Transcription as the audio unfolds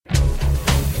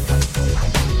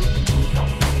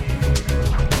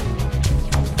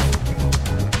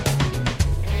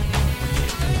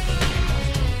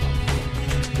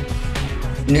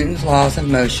Newton's Laws of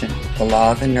Motion, the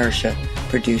Law of Inertia,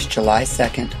 produced July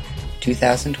 2nd,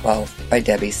 2012 by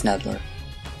Debbie Snudler.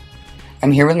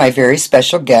 I'm here with my very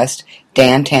special guest,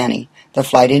 Dan Tanney, the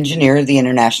flight engineer of the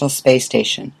International Space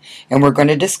Station, and we're going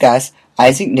to discuss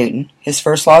Isaac Newton, his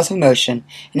first laws of motion,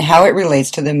 and how it relates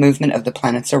to the movement of the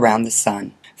planets around the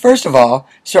sun. First of all,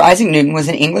 Sir Isaac Newton was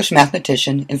an English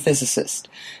mathematician and physicist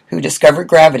who discovered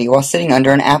gravity while sitting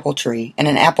under an apple tree, and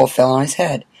an apple fell on his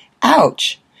head.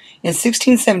 Ouch! In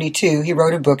 1672, he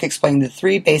wrote a book explaining the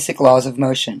three basic laws of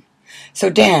motion. So,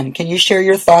 Dan, can you share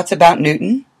your thoughts about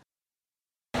Newton?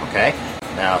 Okay.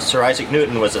 Now, Sir Isaac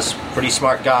Newton was a pretty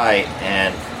smart guy,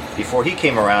 and before he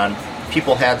came around,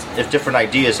 people had different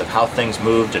ideas of how things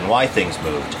moved and why things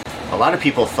moved. A lot of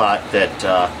people thought that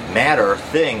matter,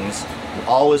 things,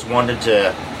 always wanted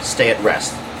to stay at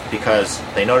rest because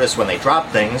they noticed when they dropped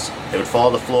things, they would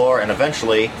fall to the floor and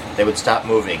eventually they would stop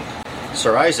moving.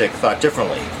 Sir Isaac thought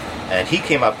differently, and he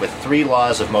came up with three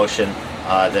laws of motion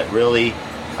that really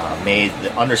made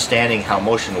the understanding how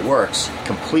motion works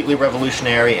completely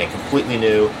revolutionary and completely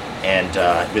new, and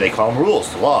they call them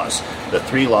rules, the laws, the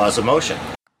three laws of motion.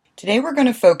 Today we're going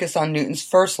to focus on Newton's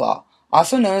first law,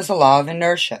 also known as the law of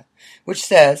inertia, which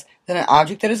says that an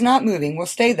object that is not moving will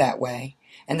stay that way,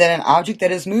 and that an object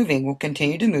that is moving will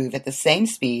continue to move at the same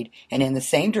speed and in the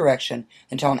same direction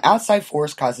until an outside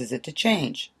force causes it to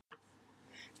change.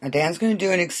 Now Dan's going to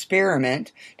do an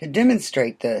experiment to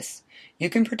demonstrate this. You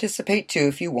can participate too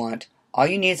if you want. All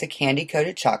you need is a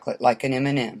candy-coated chocolate like an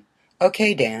M&M.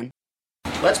 Okay, Dan.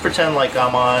 Let's pretend like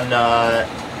I'm on the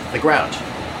ground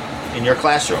in your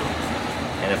classroom.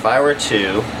 And if I were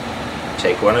to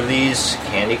take one of these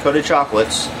candy-coated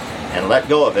chocolates and let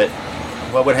go of it,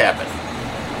 what would happen?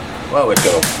 Well, it would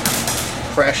go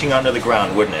crashing onto the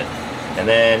ground, wouldn't it? And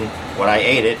then when I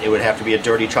ate it, it would have to be a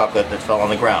dirty chocolate that fell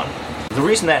on the ground. The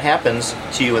reason that happens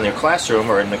to you in your classroom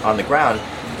or on the ground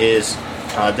is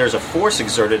there's a force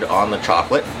exerted on the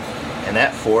chocolate, and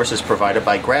that force is provided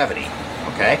by gravity,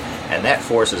 okay? And that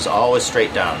force is always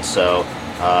straight down, so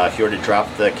if you were to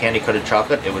drop the candy-coated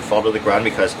chocolate, it would fall to the ground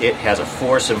because it has a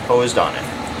force imposed on it.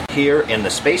 Here in the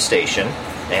space station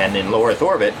and in low Earth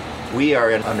orbit, we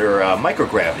are under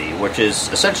microgravity, which is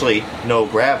essentially no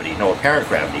gravity, no apparent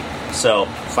gravity. So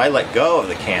if I let go of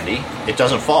the candy, it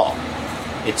doesn't fall.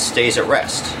 It stays at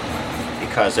rest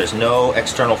because there's no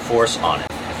external force on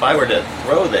it. If I were to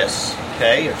throw this,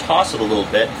 okay, or toss it a little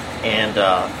bit, and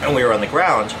we were on the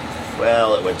ground,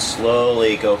 well, it would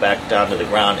slowly go back down to the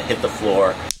ground and hit the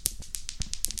floor,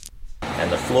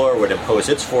 and the floor would impose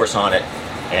its force on it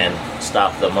and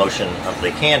stop the motion of the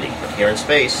candy. But here in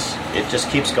space, it just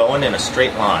keeps going in a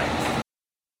straight line.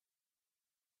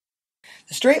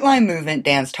 The straight line movement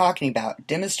Dan's talking about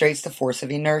demonstrates the force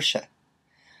of inertia.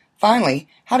 Finally,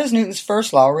 how does Newton's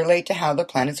first law relate to how the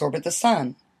planets orbit the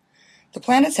sun? The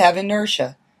planets have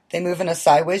inertia. They move in a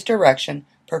sideways direction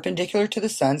perpendicular to the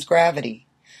sun's gravity.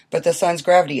 But the sun's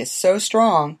gravity is so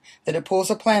strong that it pulls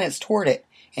the planets toward it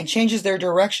and changes their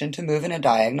direction to move in a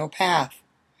diagonal path.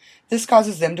 This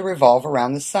causes them to revolve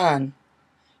around the sun.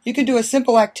 You can do a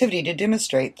simple activity to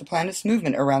demonstrate the planet's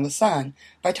movement around the sun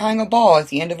by tying a ball at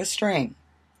the end of a string.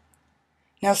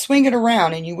 Now swing it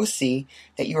around and you will see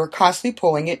that you are constantly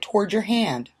pulling it toward your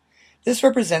hand. This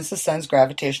represents the sun's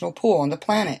gravitational pull on the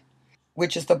planet,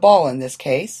 which is the ball in this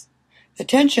case. The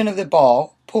tension of the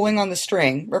ball pulling on the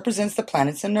string represents the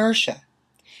planet's inertia.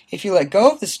 If you let go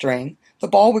of the string, the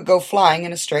ball would go flying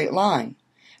in a straight line.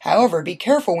 However, be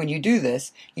careful when you do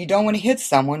this. You don't want to hit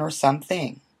someone or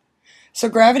something. So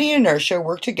gravity and inertia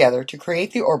work together to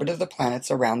create the orbit of the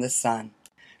planets around the sun.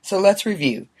 So let's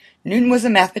review. Newton was a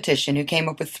mathematician who came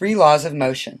up with three laws of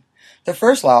motion. The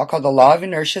first law, called the law of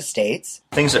inertia, states,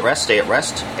 things at rest stay at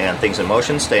rest, and things in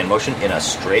motion stay in motion in a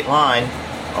straight line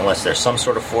unless there's some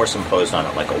sort of force imposed on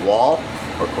it, like a wall,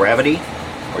 or gravity,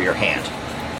 or your hand.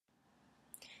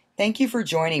 Thank you for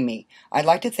joining me. I'd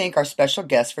like to thank our special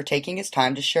guest for taking his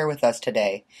time to share with us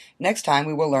today. Next time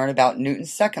we will learn about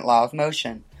Newton's second law of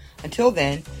motion. Until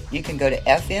then, you can go to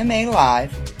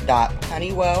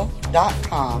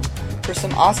fmalive.honeywell.com for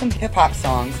some awesome hip-hop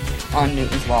songs on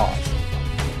Newton's laws.